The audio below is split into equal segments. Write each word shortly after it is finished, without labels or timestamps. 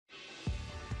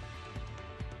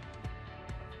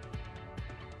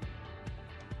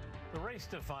race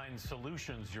to find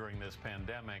solutions during this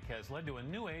pandemic has led to a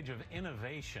new age of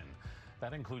innovation.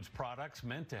 That includes products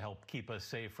meant to help keep us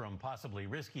safe from possibly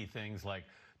risky things like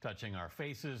touching our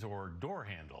faces or door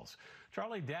handles.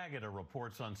 Charlie D'Agata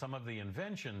reports on some of the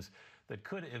inventions that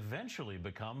could eventually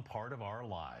become part of our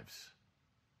lives.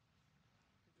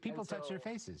 People touch their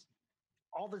faces.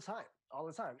 All the time.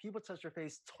 People touch their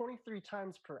face 23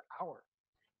 times per hour.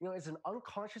 You know, it's an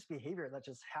unconscious behavior that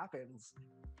just happens.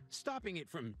 Stopping it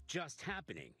from just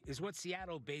happening is what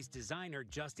Seattle-based designer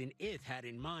Justin Ith had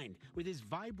in mind with his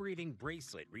vibrating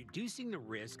bracelet, reducing the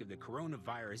risk of the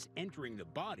coronavirus entering the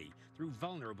body through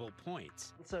vulnerable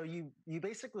points. So you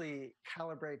basically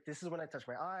calibrate, this is when I touch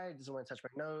my eye, this is when I touch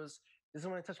my nose, this is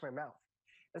when I touch my mouth.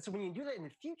 And so when you do that in the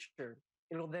future,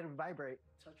 it'll then vibrate.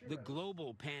 The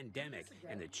global pandemic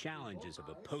and the challenges of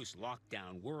a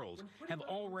post-lockdown world have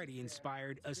already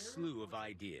inspired a slew of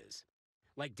ideas,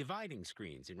 like dividing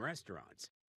screens in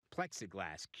restaurants,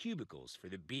 plexiglass cubicles for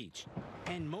the beach,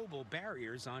 and mobile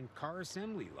barriers on car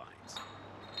assembly lines.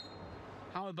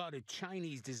 How about a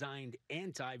Chinese-designed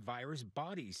antivirus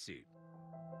bodysuit?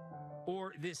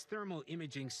 Or this thermal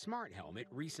imaging smart helmet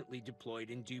recently deployed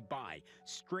in Dubai,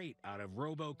 straight out of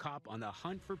RoboCop on the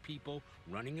hunt for people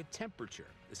running a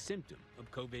temperature, a symptom of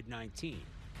COVID-19.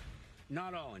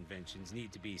 Not all inventions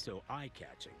need to be so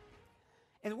eye-catching.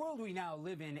 In the world we now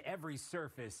live in, every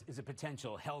surface is a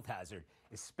potential health hazard,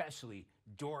 especially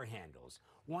door handles.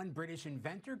 One British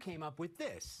inventor came up with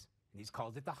this, and he's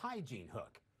called it the hygiene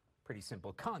hook. Pretty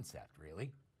simple concept,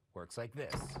 really. Works like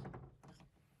this.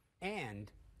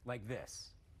 And like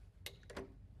this.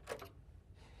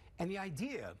 And the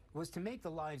idea was to make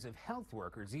the lives of health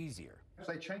workers easier. If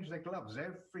they change their gloves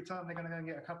every time they're going to go and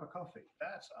get a cup of coffee,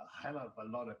 that's a hell of a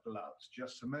lot of gloves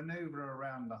just to maneuver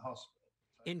around the hospital.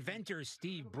 Inventor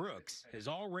Steve Brooks has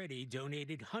already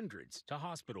donated hundreds to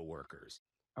hospital workers.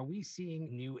 Are we seeing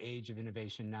a new age of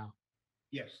innovation now?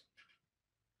 Yes,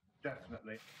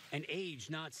 definitely. An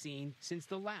age not seen since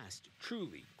the last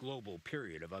truly global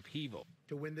period of upheaval.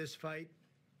 To win this fight,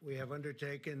 we have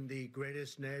undertaken the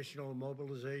greatest national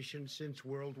mobilization since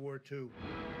World War II.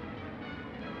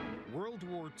 World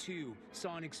War II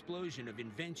saw an explosion of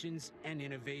inventions and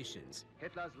innovations.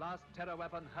 Hitler's last terror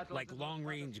weapon, like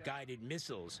long-range guided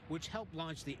missiles, which helped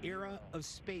launch the era of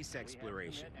space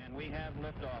exploration. And we have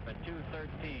liftoff at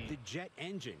 2:13. The jet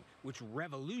engine, which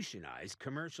revolutionized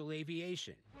commercial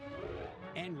aviation.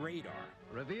 And radar,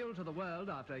 Revealed to the world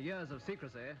after years of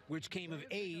secrecy, which came of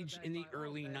age in the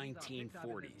early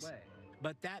 1940s.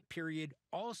 But that period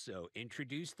also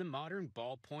introduced the modern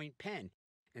ballpoint pen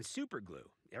and superglue,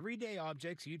 everyday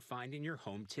objects you'd find in your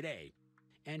home today.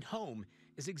 And home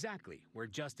is exactly where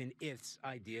Justin Ith's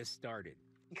idea started.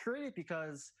 He created it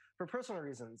because, for personal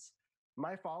reasons,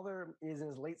 my father is in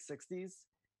his late 60s,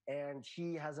 and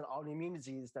he has an autoimmune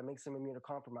disease that makes him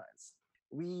immunocompromised.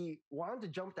 We wanted to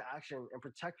jump to action and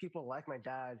protect people like my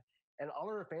dad and all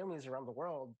other families around the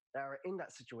world that are in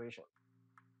that situation.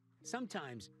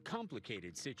 Sometimes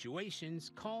complicated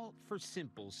situations call for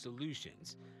simple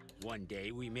solutions. One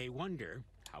day we may wonder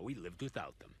how we lived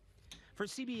without them. For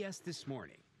CBS This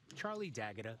Morning, Charlie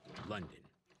D'Agata, London.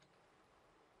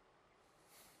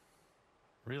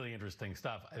 Really interesting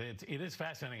stuff. It is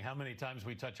fascinating how many times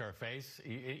we touch our face,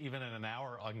 even in an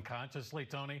hour unconsciously,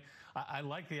 Tony. I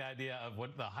like the idea of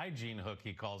what the hygiene hook,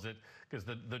 he calls it, because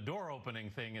the door opening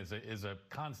thing is a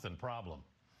constant problem.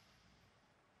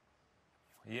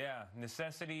 Yeah,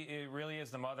 necessity, it really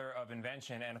is the mother of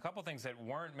invention. And a couple things that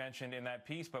weren't mentioned in that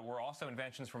piece, but were also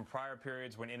inventions from prior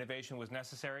periods when innovation was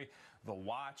necessary. The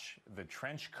watch, the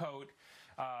trench coat,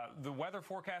 the weather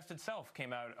forecast itself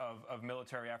came out of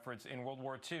military efforts in World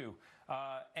War II.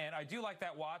 And I do like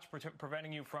that watch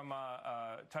preventing you from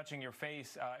touching your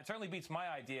face. It certainly beats my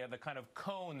idea, the kind of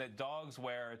cone that dogs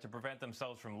wear to prevent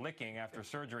themselves from licking after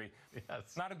surgery. Yes.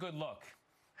 It's not a good look.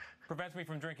 Prevents me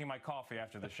from drinking my coffee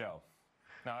after the show.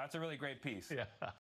 No, that's a really great piece. Yeah.